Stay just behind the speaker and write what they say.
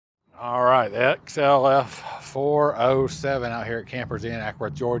right, the XLF 407 out here at Campers Inn,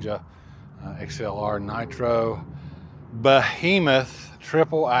 Ackworth, Georgia. XLR Nitro Behemoth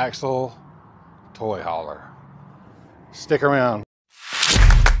triple axle toy hauler. Stick around.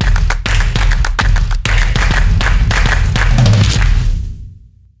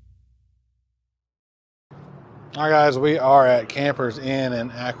 All right, guys, we are at Campers Inn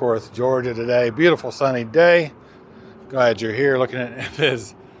in Ackworth, Georgia today. Beautiful sunny day. Glad you're here looking at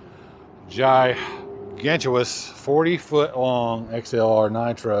this gigantuous 40-foot long XLR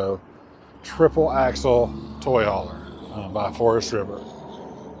Nitro triple axle toy hauler by Forest River.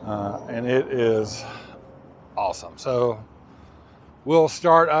 And it is awesome. So we'll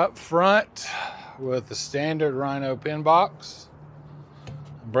start up front with the standard Rhino pin box,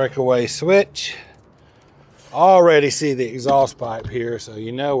 breakaway switch. Already see the exhaust pipe here, so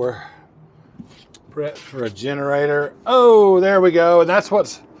you know we're prepped for a generator. Oh, there we go. And that's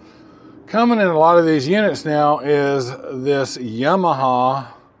what's coming in a lot of these units now, is this Yamaha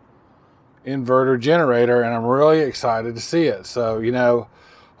inverter generator, and I'm really excited to see it. So, you know,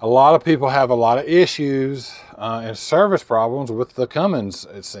 a lot of people have a lot of issues and service problems with the Cummins,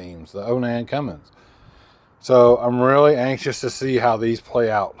 it seems, the Onan Cummins. So I'm really anxious to see how these play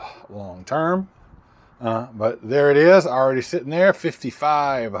out long term. But there it is, already sitting there,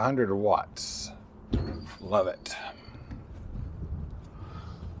 5,500 watts. Love it.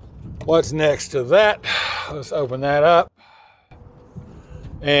 What's next to that? Let's open that up.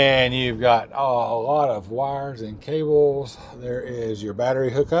 And you've got a lot of wires and cables. There is your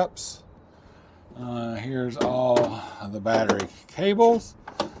battery hookups. Here's all of the battery cables.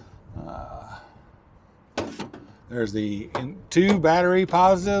 There's the two battery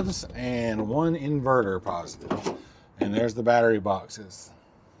positives and one inverter positive. And there's the battery boxes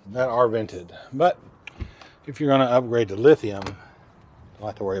that are vented. But if you're going to upgrade to lithium, don't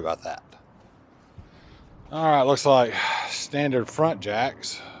have to worry about that. All right, looks like standard front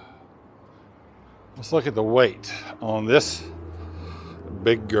jacks. Let's look at the weight on this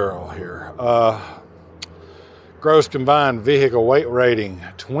big girl here. Gross combined vehicle weight rating,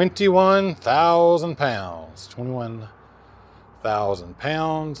 21,000 pounds. 21,000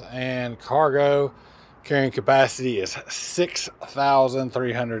 pounds. And cargo carrying capacity is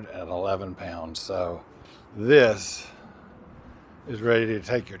 6,311 pounds. So this is ready to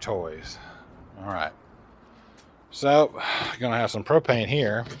take your toys. All right. So, gonna have some propane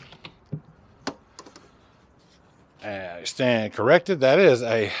here. And stand corrected. That is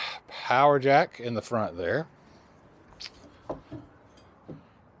a power jack in the front there.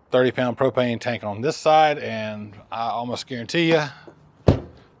 30-pound propane tank on this side, and I almost guarantee you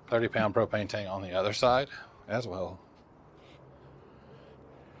 30-pound propane tank on the other side as well.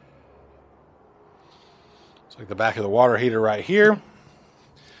 It's like the back of the water heater right here.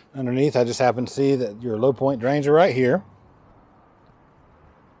 Underneath, I just happen to see that your low point drains are right here.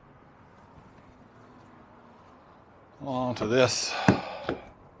 On to this.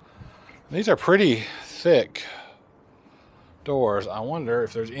 These are pretty thick doors. I wonder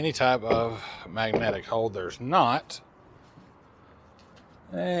if there's any type of magnetic hold. There's not.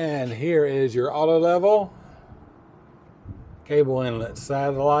 And here is your auto level, cable inlet,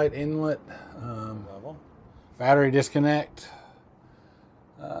 satellite inlet, level, battery disconnect,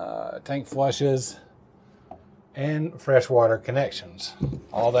 tank flushes, and freshwater connections.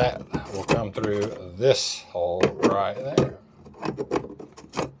 All that will come through this hole right there.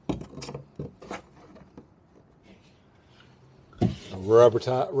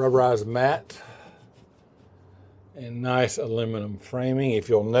 Rubberized mat and nice aluminum framing. If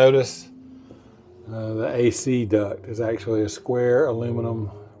you'll notice, the AC duct is actually a square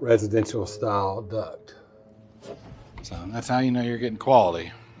aluminum residential style duct. So that's how you know you're getting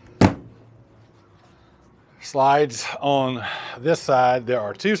quality. Slides on this side, there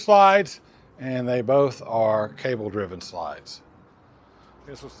are two slides, and they both are cable driven slides.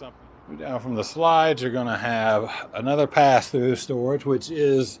 This was something. Down from the slides, you're going to have another pass-through storage, which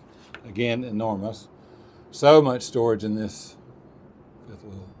is, again, enormous. So much storage in this fifth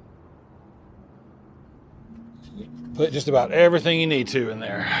wheel. Put just about everything you need to in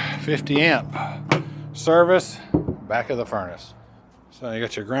there. 50 amp service, back of the furnace. So you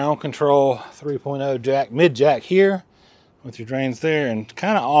got your ground control 3.0 jack, mid jack here with your drains there, and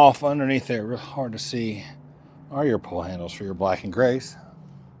kind of off underneath there, real hard to see, are your pull handles for your black and grays.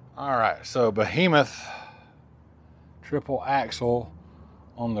 All right, so Behemoth triple axle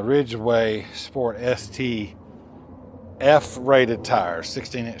on the Ridgeway Sport ST F-rated tires,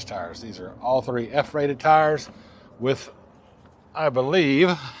 16-inch tires. These are all three F-rated tires with, I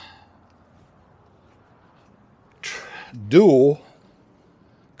believe, dual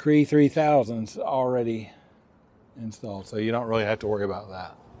Cree 3000's already installed, so you don't really have to worry about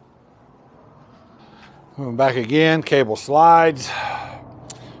that. Moving back again, cable slides.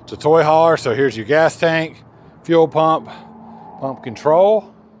 It's a toy hauler, so here's your gas tank, fuel pump, pump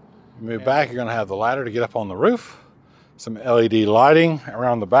control. You move back, you're gonna have the ladder to get up on the roof. Some LED lighting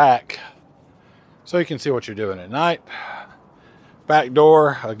around the back so you can see what you're doing at night. Back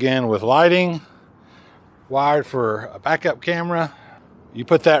door, again with lighting, wired for a backup camera. You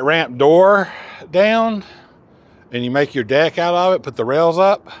put that ramp door down and you make your deck out of it, put the rails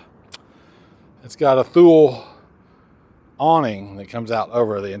up. It's got a Thule awning that comes out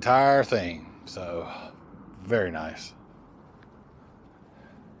over the entire thing. So very nice.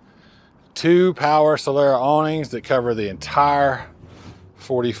 2 power Solera awnings that cover the entire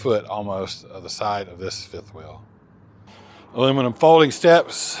 40 foot almost of the side of this fifth wheel. Aluminum folding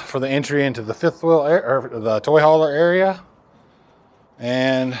steps for the entry into the fifth wheel or the toy hauler area,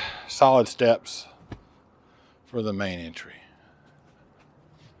 and solid steps for the main entry.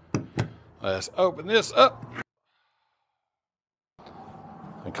 Let's open this up.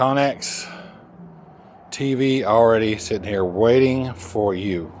 The Connex TV already sitting here waiting for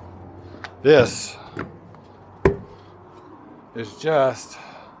you. This is just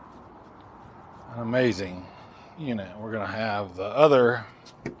an amazing unit. We're going to have the other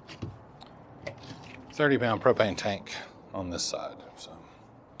 30-pound propane tank on this side. So,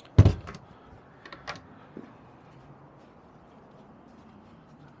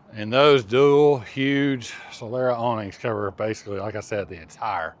 and those dual huge Solera awnings cover basically, like I said, the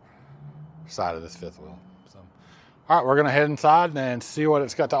entire side of this fifth wheel. So, all right, we're going to head inside and see what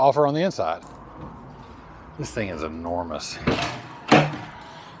it's got to offer on the inside. This thing is enormous.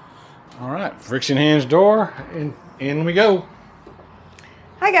 All right, friction hinge door, and in we go.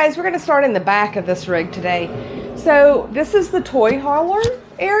 Hi guys, we're going to start in the back of this rig today. So this is the toy hauler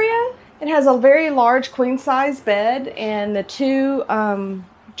area. It has a very large queen size bed and the 2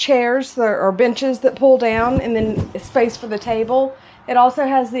 chairs or benches that pull down, and then space for the table. It also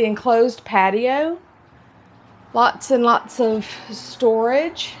has the enclosed patio. Lots and lots of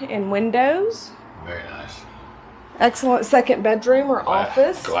storage and windows. Very nice. Excellent second bedroom or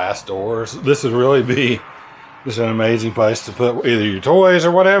office. Glass doors. This would really be just an amazing place to put either your toys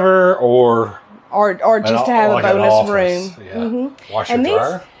or whatever, or just to have like a bonus room. Yeah. Mm-hmm. Washer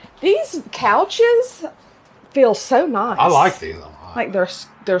dryer. These couches feel so nice. I like these. Like they're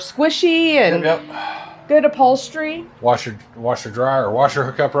squishy and good upholstery. Washer dryer or washer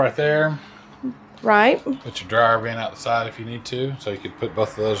hookup right there. Right. Put your dryer vent out the side if you need to, so you could put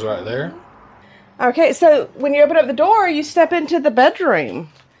both of those right there. Okay, so when you open up the door, you step into the bedroom,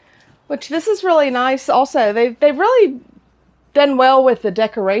 which this is really nice also. They've really done well with the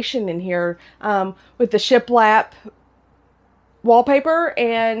decoration in here, with the shiplap wallpaper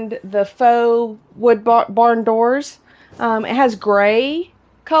and the faux wood barn doors. It has gray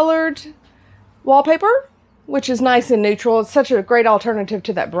colored wallpaper, which is nice and neutral. It's such a great alternative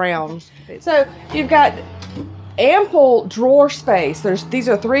to that brown. So you've got ample drawer space. These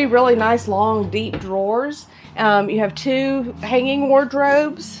are 3 really nice long deep drawers. You have 2 hanging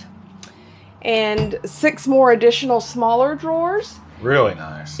wardrobes and 6 more additional smaller drawers. Really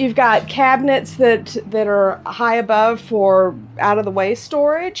nice. You've got cabinets that are high above for out of the way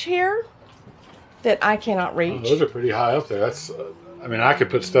storage here that I cannot reach. Oh, those are pretty high up there. That's I mean, I could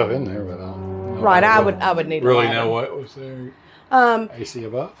put stuff in there, but I don't know. Right, I would need really know what was there. AC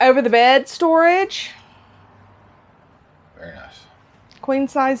above. Over the bed storage. Very nice. Queen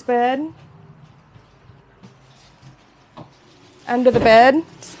size bed. Under the bed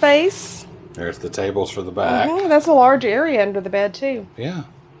space. There's the tables for the back. That's a large area under the bed too. Yeah,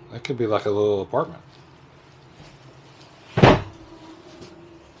 that could be like a little apartment.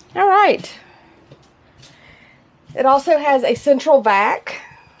 All right. It also has a central vac.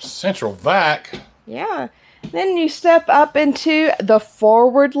 Central vac? Yeah. Then you step up into the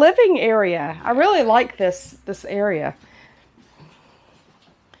forward living area. I really like this area.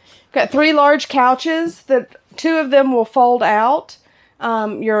 Got 3 large couches that 2 of them will fold out.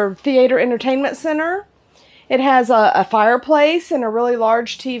 Your theater entertainment center. It has a fireplace and a really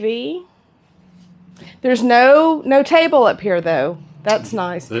large TV. There's no table up here though. That's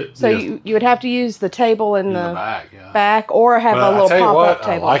nice. So you would have to use the table in the back, or have a little pop-up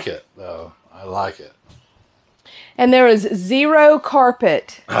table. I like it though. I like it. And there is 0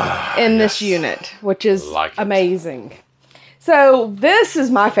 carpet in this unit, which is amazing. So this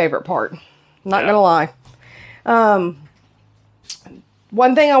is my favorite part. I'm not gonna lie.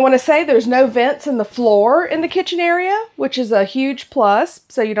 One thing I want to say, there's no vents in the floor in the kitchen area, which is a huge plus,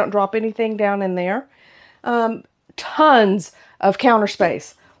 so you don't drop anything down in there. Tons of counter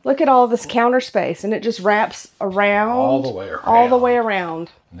space. Look at all this counter space, and it just wraps around. All the way around. All the way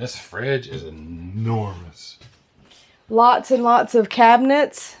around. And this fridge is enormous. Lots and lots of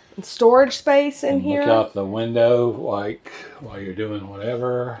cabinets and storage space in here. Look out the window, like while you're doing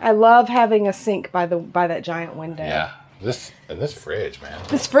whatever. I love having a sink by that giant window. Yeah, this fridge, man.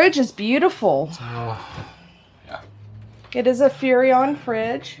 This fridge is beautiful. Yeah. It is a Furrion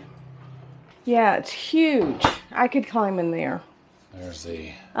fridge. Yeah, it's huge. I could climb in there. There's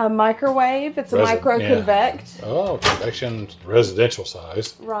the microwave. It's a micro-convect. Yeah. Oh, convection, residential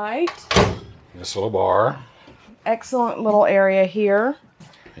size. Right. This little bar. Excellent little area here.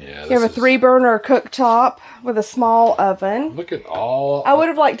 Yeah. You have a 3-burner cooktop with a small oven. Look at all. I would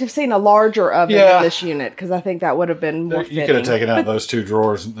have liked to have seen a larger oven in this unit because I think that would have been more fitting. You could have taken out those 2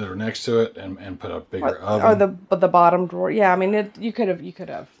 drawers that are next to it and put a bigger oven. Or the bottom drawer. Yeah, I mean, you could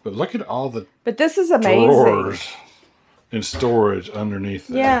have. But look at all the But this is amazing. drawers in storage underneath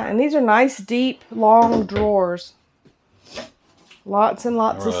there. Yeah, and these are nice, deep, long drawers. Lots and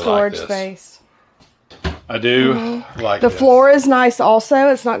lots of storage space. I do like the floor is nice also.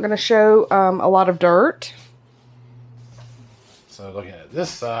 It's not going to show a lot of dirt. So looking at this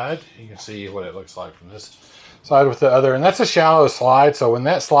side, you can see what it looks like from this side with the other. And that's a shallow slide. So when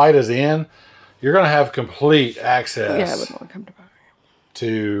that slide is in, you're going to have complete access Yeah, I wouldn't want to come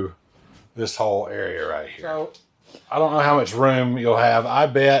to this whole area right here. So I don't know how much room you'll have. I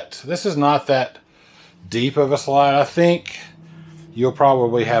bet this is not that deep of a slide. I think you'll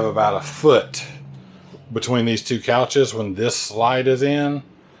probably have about a foot between these 2 couches when this slide is in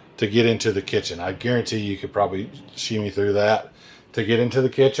to get into the kitchen. I guarantee you could probably shimmy through that to get into the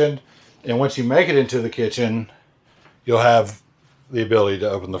kitchen. And once you make it into the kitchen, you'll have the ability to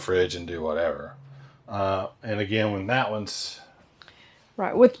open the fridge and do whatever. And again, when that one's...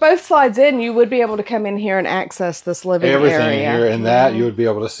 Right. With both slides in, you would be able to come in here and access this living area. Everything here and that, you would be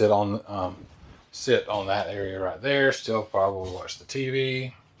able to sit on that area right there. Still probably watch the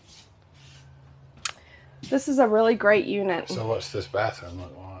TV. This is a really great unit. So what's this bathroom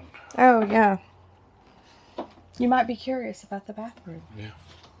look like? Oh, yeah. You might be curious about the bathroom. Yeah.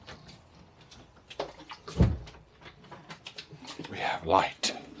 We have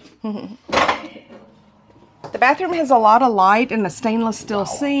light. The bathroom has a lot of light and a stainless steel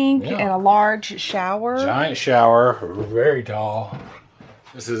sink and a large shower. Giant shower, very tall.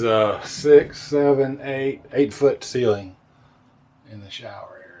 This is a 6, 7, 8 foot ceiling in the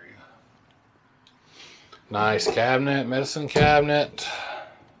shower area. Nice cabinet, medicine cabinet.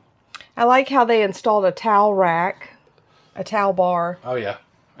 I like how they installed a towel rack, a towel bar. Oh yeah,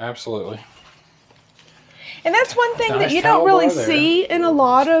 absolutely. And that's one thing that you don't really see in a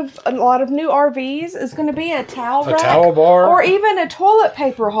lot of new RVs is going to be a towel rack, towel bar, or even a toilet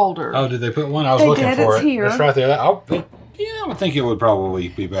paper holder. Oh, did they put one? I was looking for it. Here. It's right there. I would think it would probably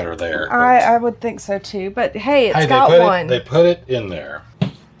be better there. I would think so too. But hey, it's got one. They put it in there.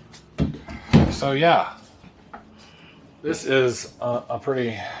 So yeah, this is a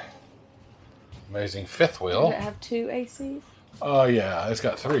pretty amazing fifth wheel. Does it have 2 ACs? Oh yeah, it's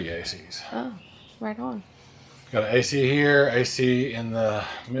got 3 ACs. Oh, right on. Got an AC here, AC in the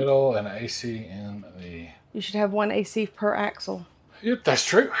middle, and an AC in the... You should have 1 AC per axle. Yep, that's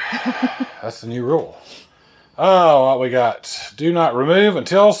true. That's the new rule. Oh, what we got? Do not remove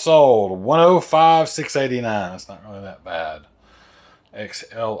until sold. 105,689. That's not really that bad.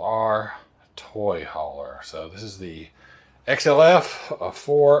 XLR toy hauler. So this is the XLF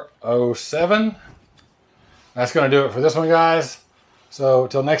 407. That's going to do it for this one, guys. So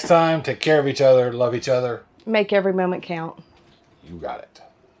till next time, take care of each other, love each other. Make every moment count. You got it.